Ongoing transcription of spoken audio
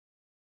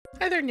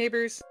Hi there,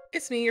 neighbors.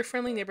 It's me, your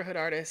friendly neighborhood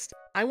artist.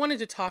 I wanted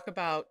to talk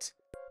about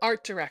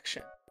art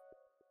direction.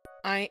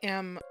 I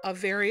am a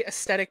very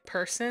aesthetic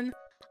person.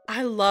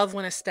 I love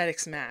when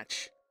aesthetics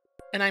match.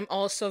 And I'm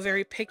also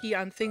very picky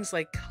on things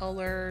like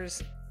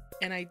colors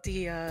and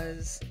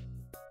ideas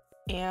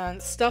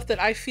and stuff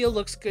that I feel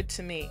looks good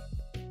to me.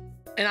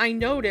 And I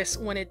notice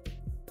when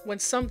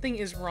something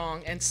is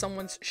wrong and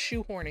someone's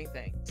shoehorning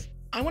things.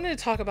 I wanted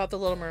to talk about the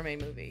Little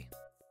Mermaid movie.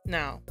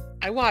 Now,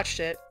 I watched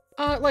it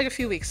like a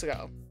few weeks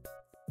ago.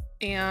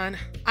 And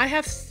I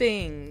have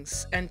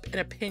things and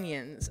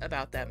opinions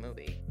about that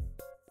movie.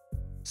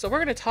 So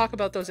we're going to talk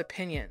about those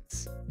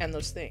opinions and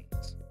those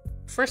things.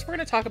 First, we're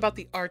going to talk about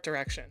the art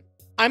direction.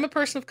 I'm a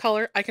person of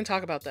color. I can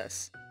talk about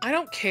this. I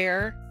don't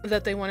care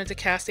that they wanted to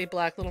cast a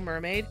black Little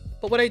Mermaid,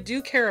 but what I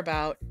do care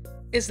about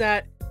is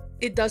that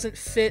it doesn't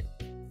fit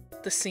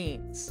the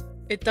scenes.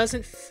 It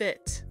doesn't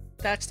fit.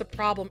 That's the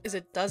problem, is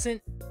it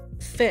doesn't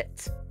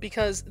fit,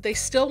 because they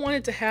still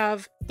wanted to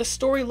have the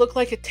story look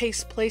like it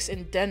takes place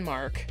in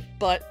Denmark,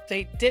 but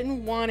they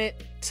didn't want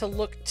it to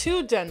look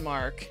too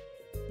Denmark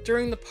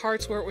during the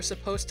parts where it was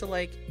supposed to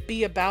like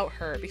be about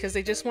her, because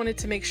they just wanted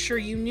to make sure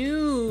you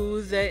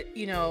knew that,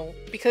 you know,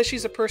 because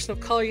she's a person of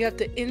color, you have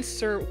to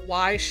insert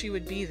why she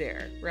would be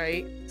there,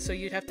 right? So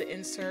you'd have to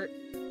insert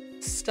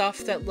stuff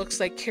that looks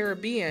like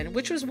Caribbean,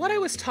 which was what I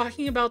was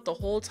talking about the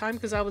whole time,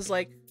 because I was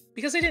like,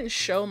 because they didn't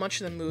show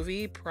much of the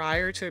movie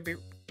prior to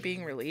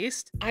being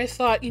released, I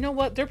thought, you know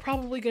what, they're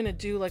probably gonna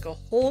do like a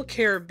whole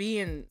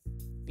Caribbean,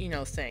 you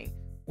know, thing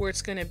where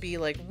it's gonna be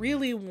like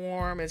really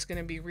warm, it's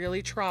gonna be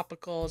really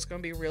tropical, it's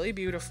gonna be really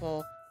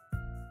beautiful.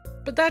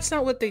 But that's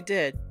not what they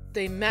did.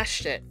 They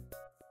meshed it.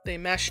 They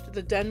meshed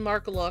the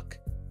Denmark look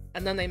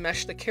and then they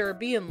meshed the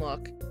Caribbean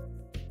look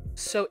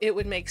so it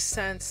would make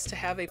sense to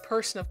have a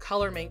person of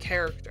color main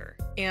character.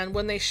 And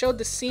when they showed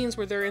the scenes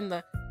where they're in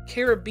the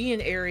Caribbean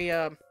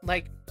area,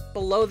 like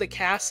below the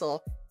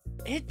castle,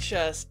 it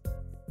just,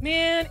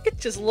 man, it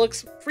just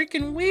looks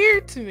freaking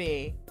weird to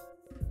me.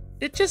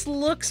 It just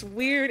looks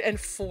weird and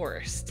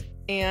forced.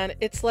 And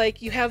it's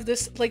like you have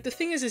this, like the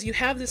thing is you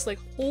have this like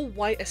whole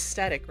white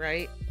aesthetic,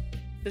 right?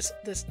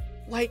 This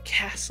white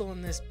castle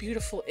and this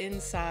beautiful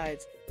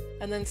insides.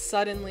 And then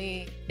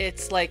suddenly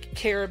it's like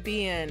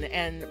Caribbean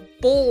and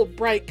bold,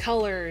 bright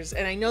colors.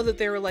 And I know that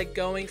they were like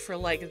going for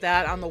like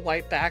that on the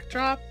white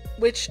backdrop,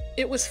 which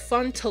it was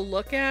fun to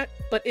look at,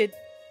 but it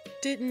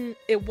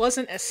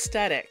wasn't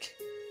aesthetic.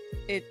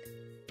 It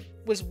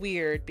was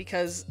weird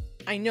because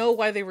I know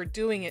why they were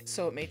doing it,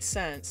 so it made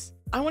sense.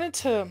 I wanted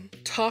to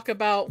talk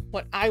about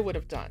what I would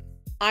have done.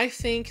 I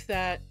think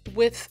that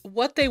with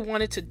what they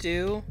wanted to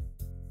do,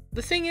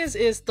 the thing is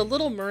The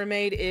Little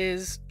Mermaid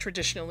is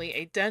traditionally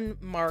a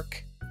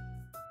Denmark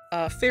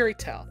fairy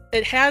tale.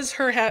 It has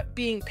her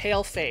being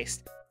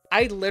pale-faced.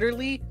 I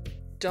literally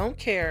don't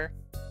care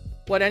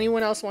what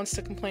anyone else wants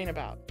to complain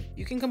about.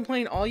 You can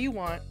complain all you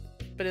want,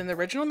 but in the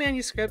original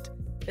manuscript,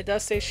 it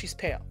does say she's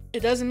pale.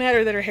 It doesn't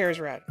matter that her hair is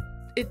red.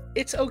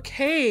 It's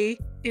okay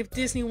if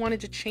Disney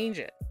wanted to change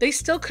it. They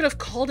still could have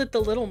called it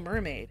The Little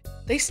Mermaid.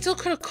 They still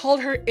could have called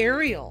her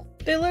Ariel.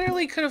 They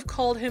literally could have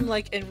called him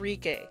like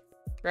Enrique,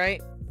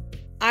 right?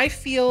 I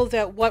feel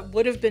that what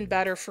would have been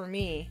better for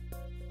me,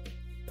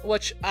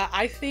 which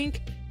I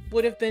think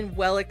would have been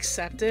well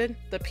accepted,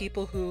 the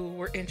people who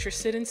were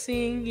interested in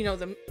seeing, you know,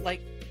 them, like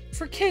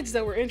for kids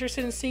that were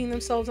interested in seeing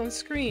themselves on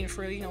screen,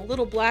 for, you know,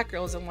 little black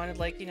girls that wanted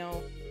like,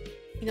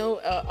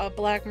 a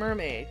black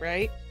mermaid,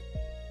 right?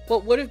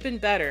 What would have been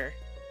better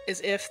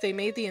is if they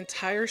made the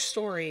entire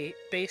story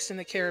based in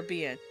the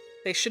Caribbean.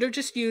 They should have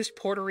just used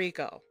Puerto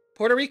Rico.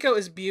 Puerto Rico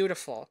is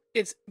beautiful.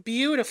 It's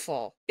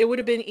beautiful. It would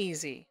have been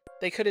easy.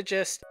 They could have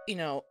just, you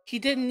know, he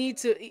didn't need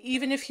to,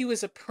 even if he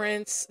was a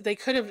prince, they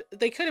could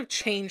have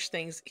changed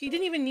things. He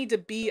didn't even need to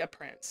be a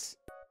prince,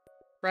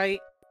 right?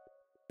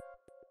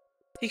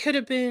 He could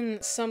have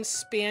been some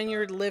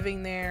Spaniard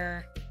living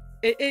there.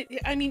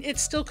 I mean, it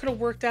still could have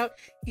worked out.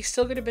 He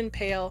still could have been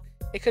pale.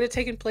 It could have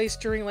taken place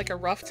during like a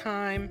rough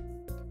time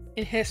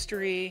in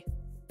history,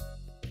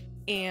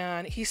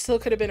 and he still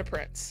could have been a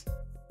prince.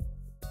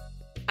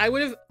 I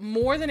would have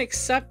more than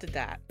accepted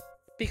that,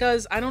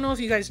 because I don't know if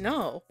you guys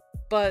know,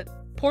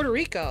 but Puerto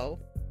Rico,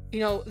 you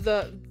know,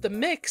 the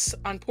mix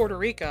on Puerto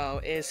Rico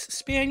is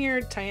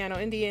Spaniard,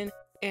 Taino Indian,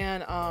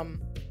 and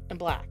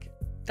black.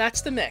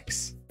 That's the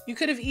mix. You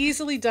could have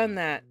easily done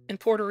that in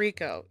Puerto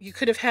Rico. You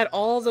could have had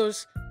all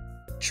those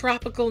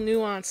tropical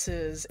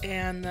nuances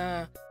and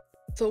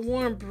the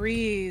warm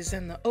breeze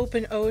and the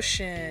open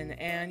ocean,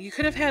 and you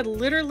could have had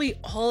literally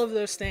all of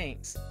those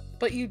things.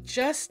 But you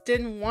just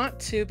didn't want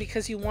to,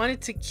 because you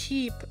wanted to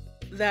keep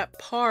that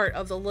part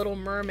of the Little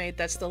Mermaid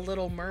that's the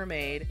Little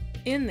Mermaid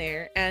in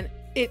there, and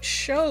it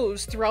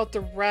shows throughout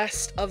the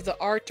rest of the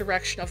art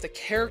direction of the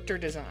character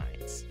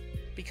designs,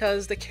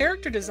 because the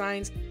character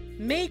designs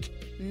make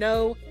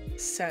no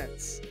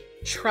sense.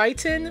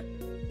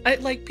 Triton,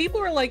 like people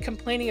are like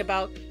complaining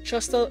about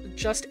just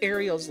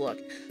Ariel's look.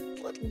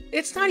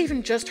 It's not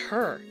even just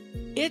her.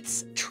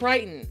 It's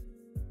Triton.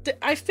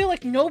 I feel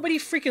like nobody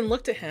freaking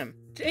looked at him.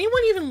 Did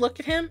anyone even look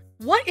at him?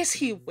 What is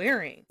he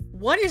wearing?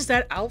 What is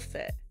that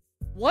outfit?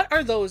 What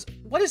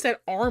is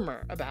that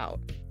armor about?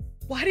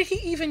 Why did he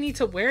even need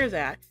to wear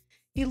that?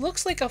 He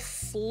looks like a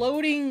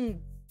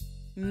floating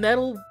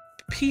metal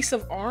piece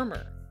of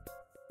armor.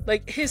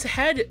 Like, his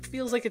head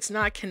feels like it's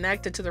not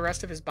connected to the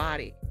rest of his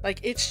body.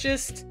 Like, it's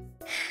just,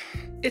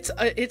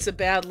 it's a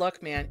bad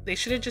look, man. They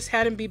should have just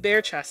had him be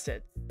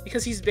bare-chested,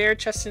 because he's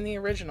bare-chested in the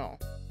original.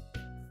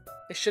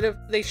 They should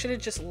have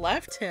just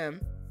left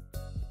him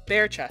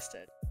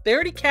bare-chested. They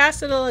already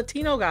casted a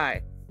Latino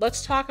guy.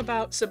 Let's talk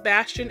about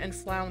Sebastian and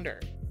Flounder.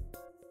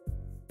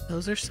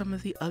 Those are some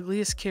of the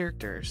ugliest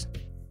characters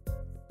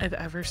I've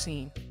ever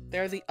seen.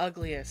 They're the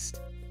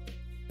ugliest.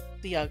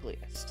 The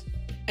ugliest.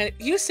 And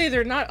if you say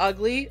they're not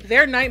ugly,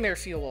 they're nightmare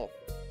fuel.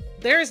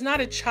 There is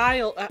not a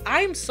child.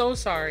 I'm so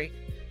sorry.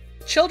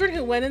 Children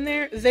who went in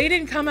there, they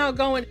didn't come out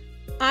going,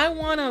 I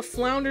want a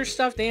Flounder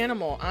stuffed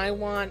animal. I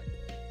want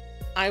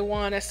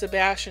a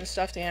Sebastian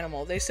stuffed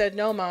animal. They said,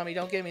 no, mommy,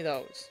 don't give me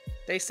those.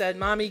 They said,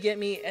 mommy, get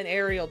me an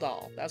Ariel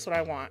doll. That's what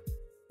I want.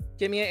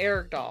 Give me an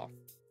Eric doll.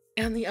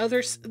 And the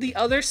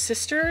other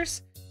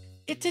sisters,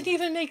 it didn't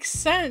even make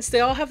sense. They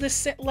all have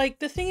this, like,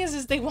 the thing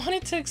is they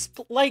wanted to,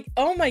 like,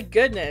 oh my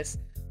goodness.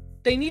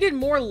 They needed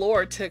more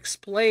lore to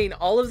explain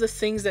all of the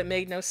things that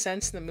made no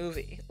sense in the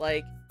movie.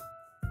 Like,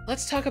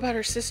 let's talk about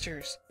her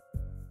sisters.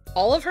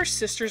 All of her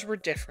sisters were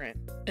different,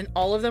 and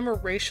all of them were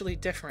racially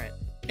different,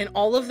 and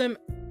all of them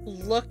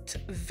looked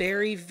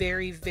very,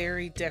 very,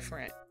 very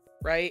different,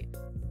 right?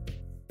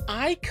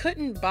 I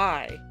couldn't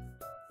buy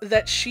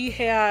that she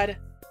had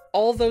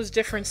all those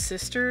different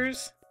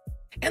sisters,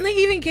 and they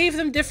even gave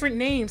them different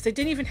names. They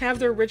didn't even have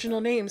their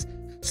original names,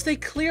 so they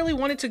clearly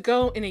wanted to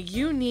go in a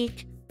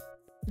unique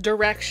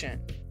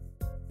direction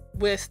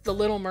with the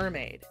Little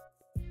Mermaid.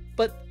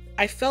 But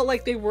I felt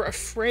like they were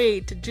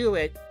afraid to do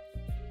it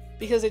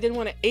because they didn't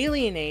want to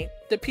alienate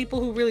the people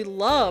who really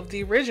loved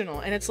the original.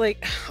 And it's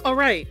like, all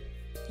right,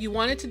 you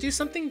wanted to do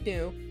something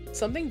new,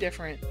 something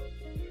different,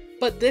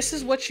 but this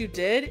is what you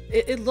did.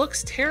 It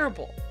looks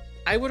terrible.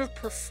 I would have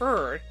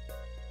preferred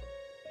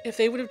if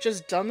they would have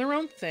just done their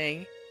own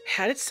thing,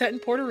 had it set in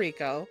Puerto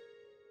Rico,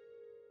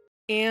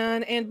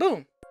 and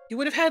boom, you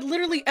would have had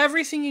literally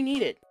everything you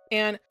needed.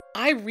 And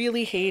I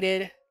really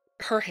hated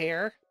her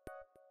hair.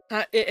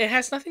 It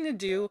has nothing to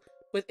do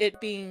with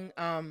it being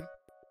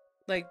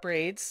like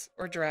braids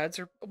or dreads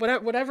or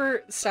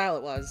whatever style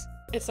it was.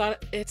 It's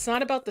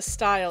not about the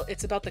style,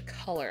 it's about the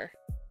color.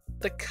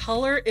 The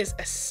color is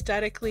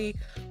aesthetically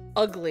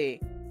ugly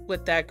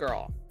with that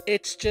girl.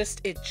 It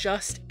just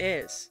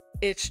is.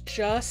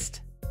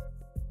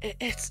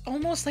 It's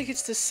almost like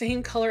it's the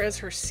same color as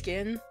her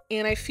skin.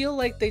 And I feel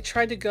like they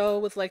tried to go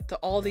with like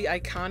all the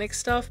iconic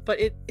stuff, but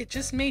it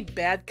just made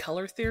bad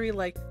color theory.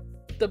 Like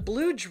the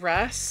blue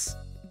dress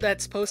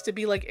that's supposed to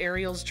be like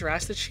Ariel's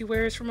dress that she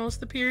wears for most of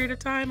the period of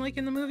time, like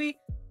in the movie,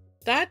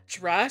 that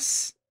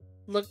dress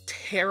looked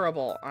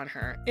terrible on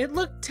her. It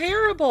looked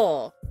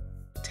terrible.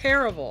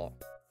 Terrible.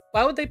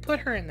 Why would they put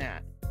her in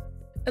that?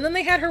 And then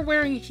they had her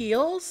wearing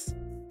heels.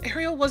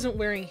 Ariel wasn't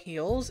wearing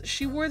heels.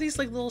 She wore these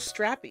like little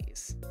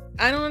strappies.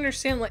 I don't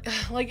understand. Like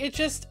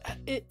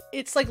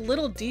it's like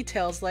little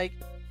details. Like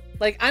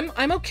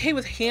I'm okay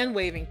with hand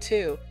waving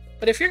too,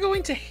 but if you're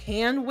going to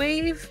hand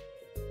wave,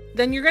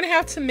 then you're gonna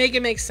have to make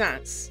it make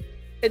sense.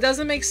 It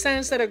doesn't make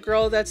sense that a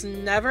girl that's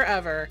never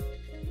ever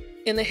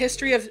in the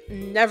history of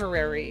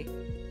Neverary,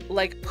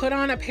 like, put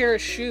on a pair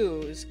of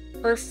shoes.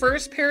 Her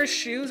first pair of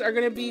shoes are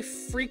gonna be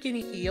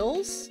freaking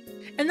heels.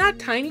 And not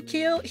tiny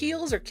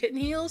heels or kitten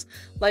heels,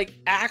 like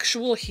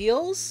actual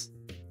heels.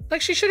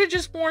 Like, she should have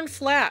just worn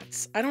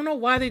flats. I don't know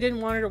why they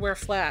didn't want her to wear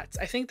flats.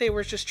 I think they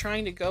were just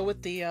trying to go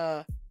with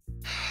the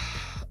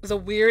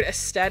weird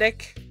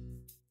aesthetic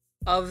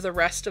of the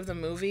rest of the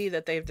movie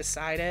that they've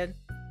decided,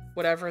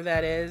 whatever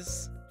that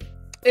is.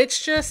 It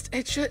just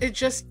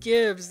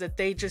gives that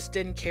they just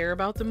didn't care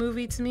about the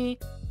movie to me.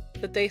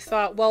 That they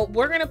thought, well,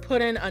 we're gonna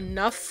put in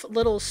enough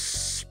little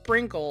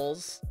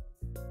sprinkles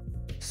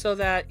so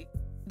that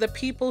the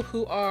people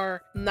who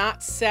are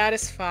not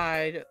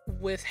satisfied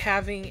with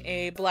having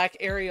a black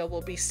Ariel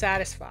will be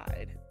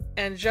satisfied.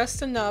 And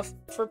just enough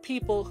for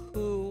people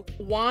who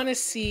want to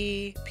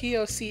see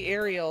POC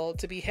Ariel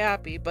to be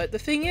happy. But the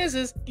thing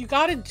is you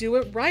gotta do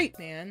it right,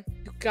 man.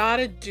 You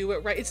gotta do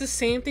it right. It's the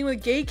same thing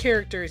with gay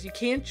characters. You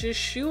can't just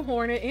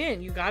shoehorn it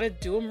in. You gotta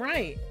do them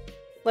right.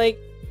 Like,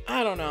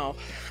 I don't know.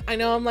 I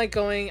know I'm like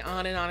going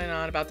on and on and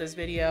on about this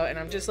video, and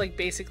I'm just like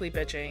basically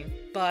bitching,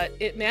 but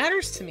it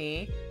matters to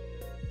me.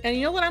 And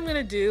you know what I'm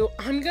gonna do?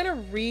 I'm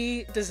gonna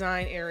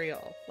redesign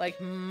Ariel, like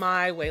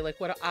my way, like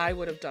what I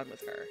would have done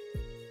with her.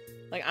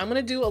 Like, I'm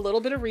gonna do a little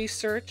bit of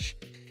research,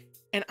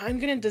 and I'm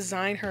gonna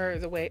design her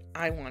the way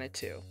I wanted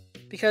to.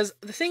 Because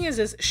the thing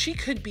is she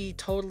could be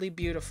totally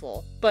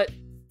beautiful, but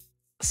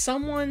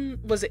someone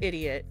was an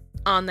idiot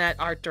on that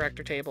art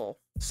director table.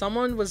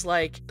 Someone was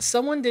like,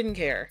 someone didn't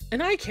care.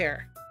 And I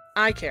care.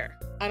 I care.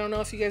 I don't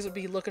know if you guys would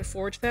be looking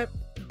forward to that,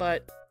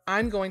 but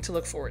I'm going to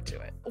look forward to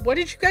it. What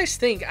did you guys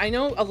think? I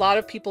know a lot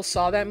of people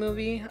saw that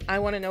movie. I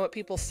want to know what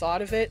people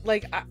thought of it.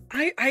 Like,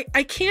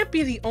 I can't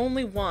be the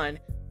only one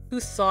who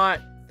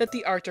thought that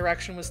the art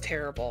direction was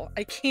terrible.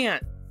 I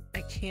can't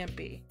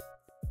be.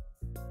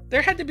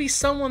 There had to be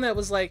someone that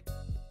was like,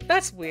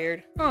 that's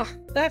weird. Oh,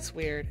 that's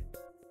weird.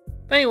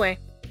 But anyway,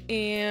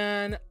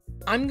 and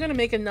I'm gonna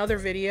make another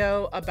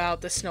video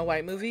about the Snow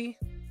White movie,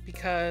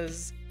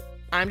 because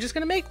I'm just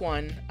gonna make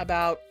one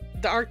about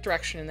the art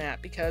direction in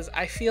that, because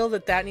I feel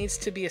that that needs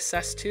to be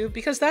assessed too,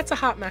 because that's a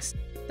hot mess.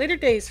 Later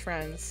days,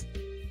 friends.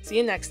 See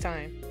you next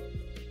time.